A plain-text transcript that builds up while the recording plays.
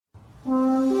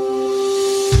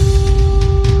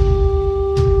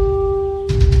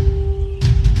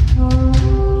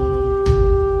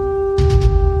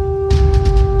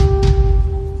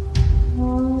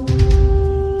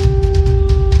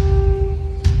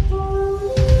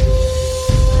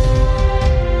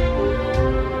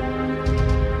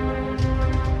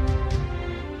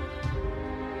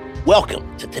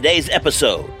Welcome to today's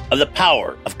episode of The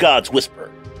Power of God's Whisper,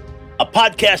 a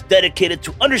podcast dedicated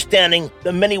to understanding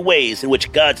the many ways in which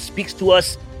God speaks to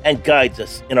us and guides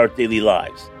us in our daily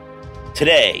lives.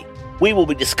 Today, we will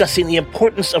be discussing the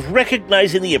importance of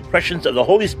recognizing the impressions of the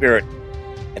Holy Spirit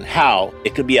and how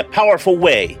it can be a powerful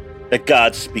way that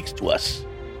God speaks to us.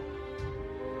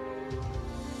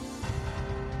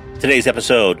 Today's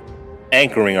episode,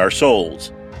 Anchoring Our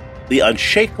Souls, the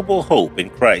unshakable hope in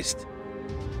Christ.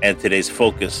 And today's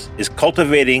focus is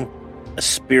cultivating a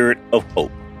spirit of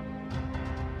hope.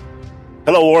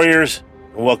 Hello, warriors,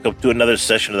 and welcome to another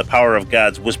session of the Power of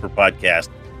God's Whisper podcast.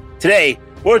 Today,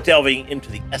 we're delving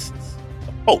into the essence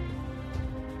of hope,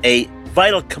 a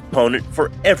vital component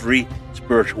for every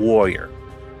spiritual warrior.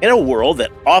 In a world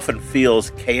that often feels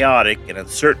chaotic and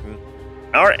uncertain,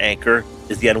 our anchor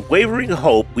is the unwavering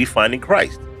hope we find in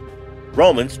Christ.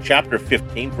 Romans chapter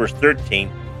 15, verse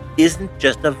 13 isn't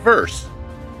just a verse.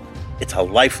 It's a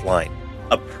lifeline,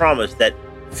 a promise that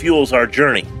fuels our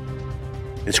journey.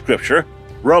 In Scripture,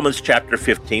 Romans chapter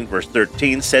 15, verse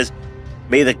 13 says,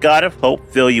 "May the God of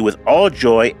hope fill you with all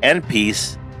joy and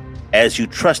peace as you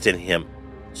trust in him,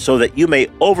 so that you may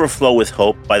overflow with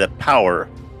hope by the power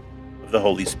of the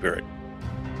Holy Spirit."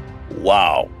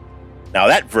 Wow. Now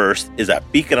that verse is a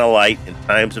beacon of light in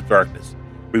times of darkness,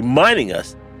 reminding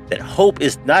us that hope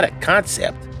is not a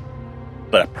concept,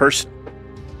 but a person,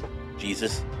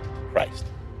 Jesus Christ.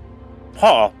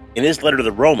 Paul, in his letter to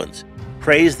the Romans,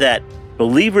 prays that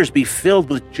believers be filled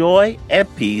with joy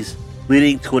and peace,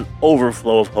 leading to an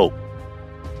overflow of hope.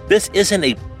 This isn't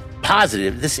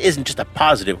just a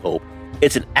positive hope.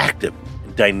 It's an active,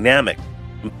 dynamic,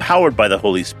 empowered by the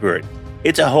Holy Spirit.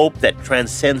 It's a hope that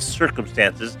transcends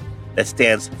circumstances, that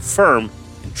stands firm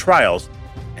in trials,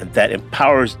 and that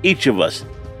empowers each of us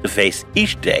to face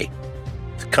each day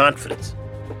with confidence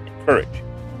and courage.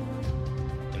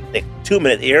 Take 2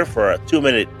 minutes here for a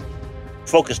 2-minute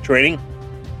focus training.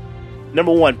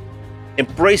 Number 1,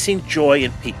 embracing joy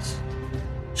and peace.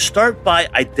 Start by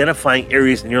identifying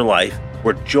areas in your life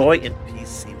where joy and peace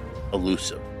seem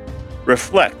elusive.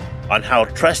 Reflect on how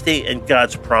trusting in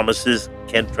God's promises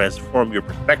can transform your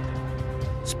perspective.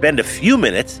 Spend a few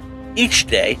minutes each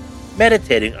day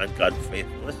meditating on God's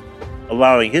faithfulness,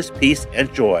 allowing his peace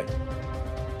and joy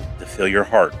to fill your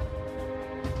heart.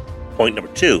 Point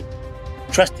number 2,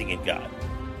 trusting in God.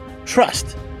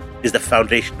 Trust is the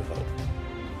foundation of hope.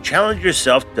 Challenge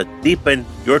yourself to deepen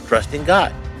your trust in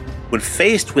God. When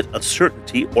faced with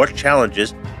uncertainty or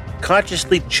challenges,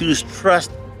 consciously choose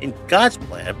trust in God's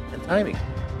plan and timing.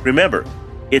 Remember,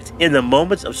 it's in the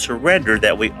moments of surrender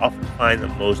that we often find the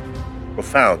most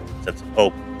profound sense of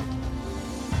hope.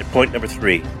 And point number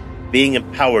 3, being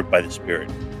empowered by the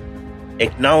Spirit.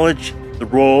 Acknowledge the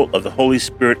role of the Holy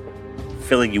Spirit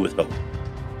filling you with hope.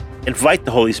 Invite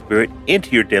the Holy Spirit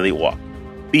into your daily walk.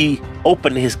 Be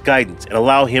open to his guidance and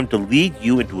allow him to lead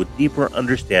you into a deeper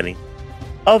understanding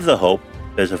of the hope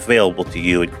that is available to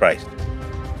you in Christ.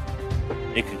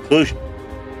 In conclusion,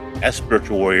 as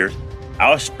spiritual warriors,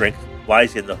 our strength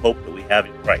lies in the hope that we have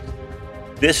in Christ.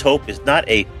 This hope is not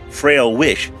a frail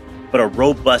wish, but a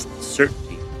robust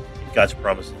certainty in God's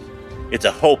promises. It's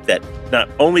a hope that not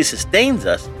only sustains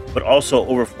us, but also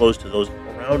overflows to those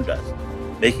around us,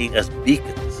 making us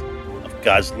beacons of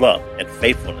God's love and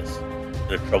faithfulness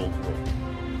in a troubled world.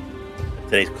 And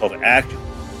today's call to action: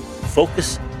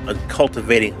 focus on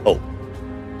cultivating hope.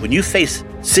 When you face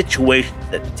situations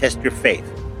that test your faith,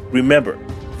 remember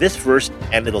this verse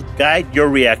and it'll guide your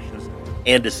reactions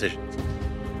and decisions.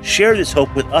 Share this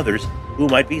hope with others who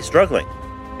might be struggling,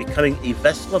 becoming a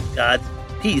vessel of God's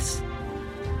peace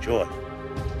and joy.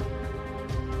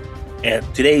 And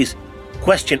today's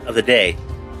question of the day: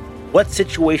 what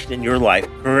situation in your life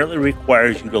currently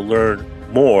requires you to learn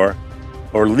more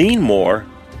or lean more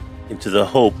into the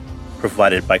hope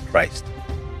provided by Christ?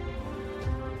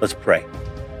 Let's pray.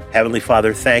 Heavenly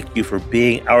Father, thank you for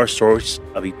being our source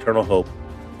of eternal hope.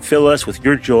 Fill us with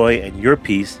your joy and your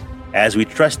peace as we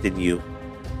trust in you,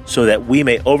 so that we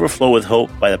may overflow with hope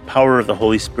by the power of the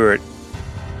Holy Spirit.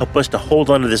 Help us to hold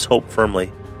on to this hope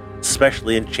firmly,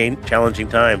 especially in challenging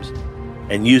times,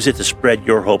 and use it to spread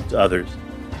your hope to others.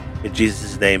 In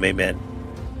Jesus' name, amen.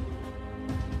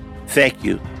 Thank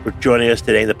you for joining us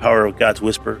today in the Power of God's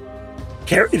Whisper.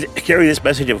 Carry this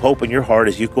message of hope in your heart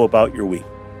as you go about your week.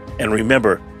 And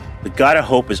remember, the God of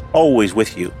hope is always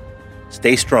with you.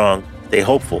 Stay strong, stay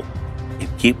hopeful, and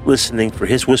keep listening for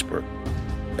his whisper.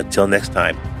 Until next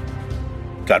time,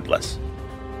 God bless.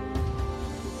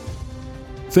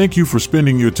 Thank you for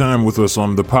spending your time with us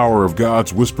on the Power of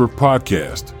God's Whisper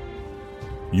podcast.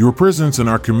 Your presence in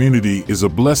our community is a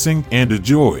blessing and a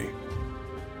joy.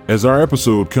 As our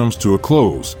episode comes to a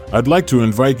close, I'd like to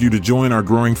invite you to join our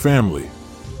growing family.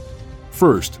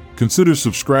 First, consider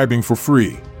subscribing for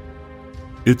free.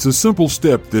 It's a simple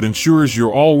step that ensures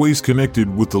you're always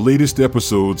connected with the latest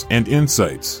episodes and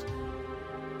insights.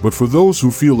 But for those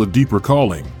who feel a deeper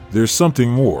calling, there's something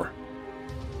more.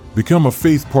 Become a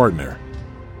faith partner.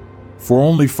 For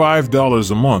only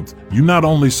 $5 a month, you not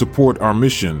only support our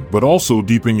mission, but also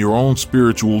deepen your own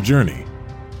spiritual journey.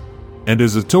 And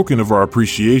as a token of our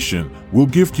appreciation, we'll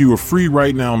gift you a free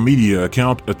Right Now Media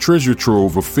account, a treasure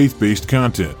trove of faith-based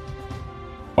content.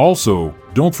 Also,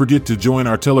 don't forget to join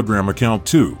our Telegram account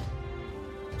too.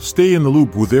 Stay in the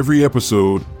loop with every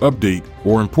episode, update,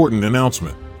 or important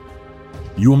announcement.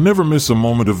 You'll never miss a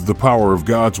moment of the power of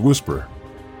God's whisper.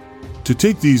 To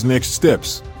take these next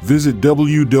steps, visit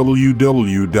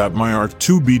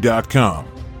www.myart2b.com.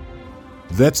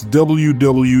 That's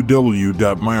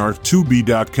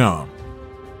www.myart2b.com.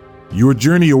 Your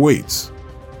journey awaits.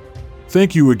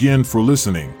 Thank you again for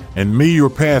listening, and may your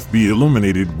path be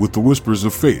illuminated with the whispers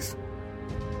of faith.